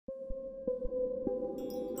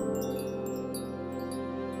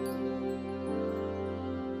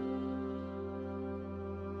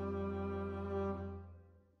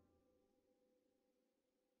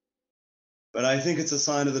But I think it's a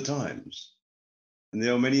sign of the times. And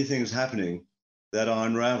there are many things happening that are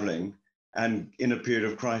unraveling and in a period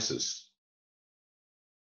of crisis.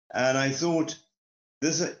 And I thought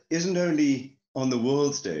this isn't only on the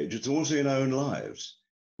world stage, it's also in our own lives.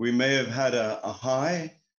 We may have had a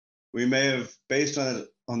high, we may have, based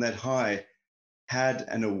on that high, had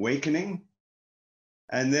an awakening.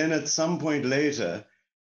 And then at some point later,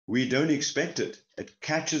 we don't expect it. It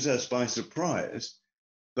catches us by surprise,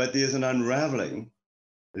 but there's an unraveling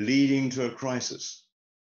leading to a crisis.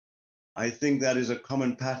 I think that is a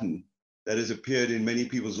common pattern that has appeared in many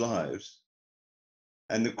people's lives.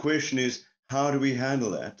 And the question is, how do we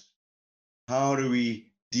handle that? How do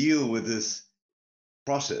we deal with this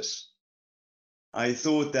process? I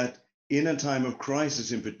thought that in a time of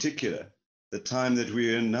crisis in particular, the time that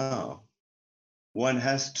we're in now, one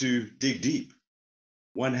has to dig deep.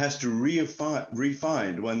 One has to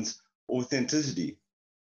refine one's authenticity,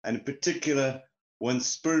 and in particular, one's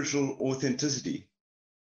spiritual authenticity,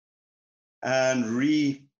 and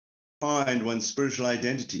refine one's spiritual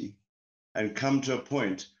identity, and come to a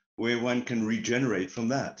point where one can regenerate from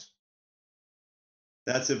that.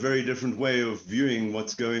 That's a very different way of viewing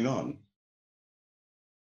what's going on.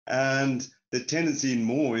 And the tendency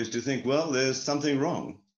more is to think, well, there's something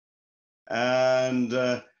wrong, and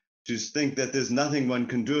to think that there's nothing one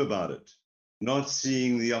can do about it, not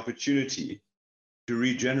seeing the opportunity to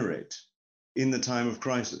regenerate in the time of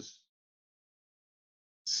crisis.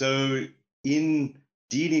 So in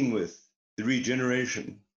dealing with the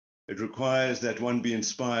regeneration, it requires that one be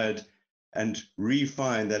inspired and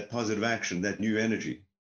refine that positive action, that new energy.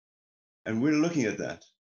 And we're looking at that.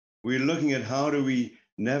 We're looking at how do we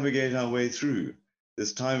navigate our way through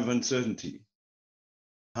this time of uncertainty?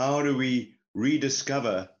 How do we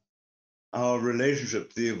rediscover our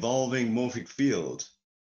relationship, the evolving morphic field?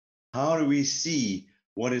 How do we see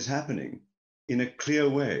what is happening in a clear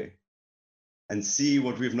way and see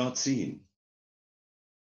what we've not seen?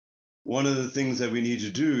 One of the things that we need to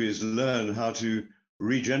do is learn how to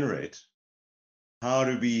regenerate, how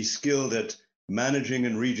to be skilled at managing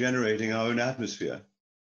and regenerating our own atmosphere.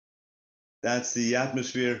 That's the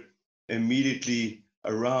atmosphere immediately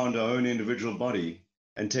around our own individual body,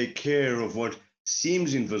 and take care of what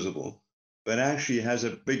seems invisible, but actually has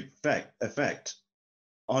a big effect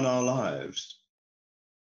on our lives.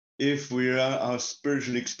 If our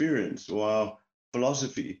spiritual experience or our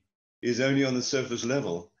philosophy is only on the surface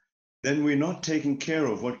level, then we're not taking care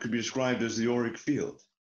of what could be described as the auric field.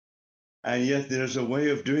 And yet there's a way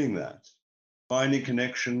of doing that, finding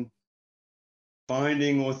connection,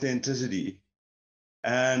 finding authenticity,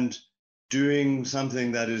 and doing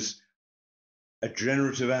something that is a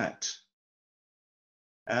generative act.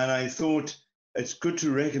 And I thought it's good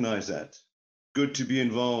to recognize that, good to be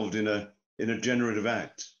involved in a generative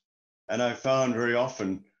act. And I found very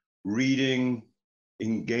often reading,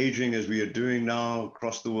 engaging as we are doing now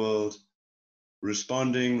across the world,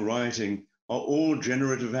 responding, writing, are all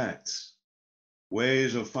generative acts,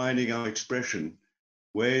 ways of finding our expression,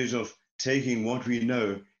 ways of taking what we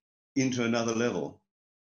know into another level,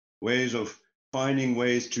 ways of finding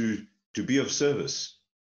ways to be of service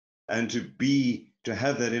and to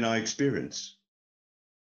have that in our experience.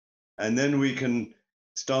 And then we can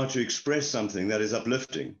start to express something that is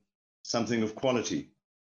uplifting, something of quality,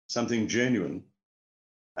 something genuine,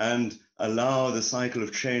 and allow the cycle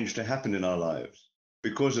of change to happen in our lives.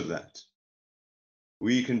 Because of that,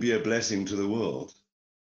 we can be a blessing to the world.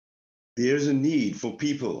 There's a need for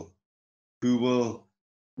people who will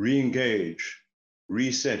re-engage,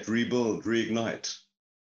 reset, rebuild, reignite,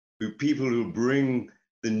 people who bring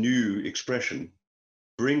the new expression,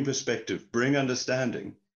 bring perspective, bring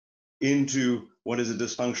understanding into what is a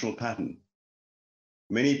dysfunctional pattern.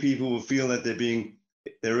 Many people will feel that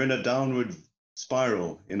they're in a downward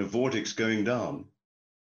spiral, in a vortex going down.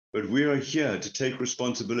 But we are here to take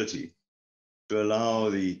responsibility, to allow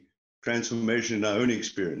the transformation in our own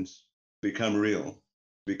experience become real,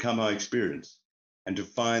 become our experience, and to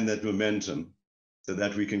find that momentum so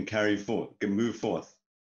that we can move forth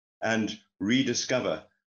and rediscover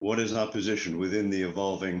what is our position within the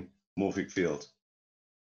evolving morphic field.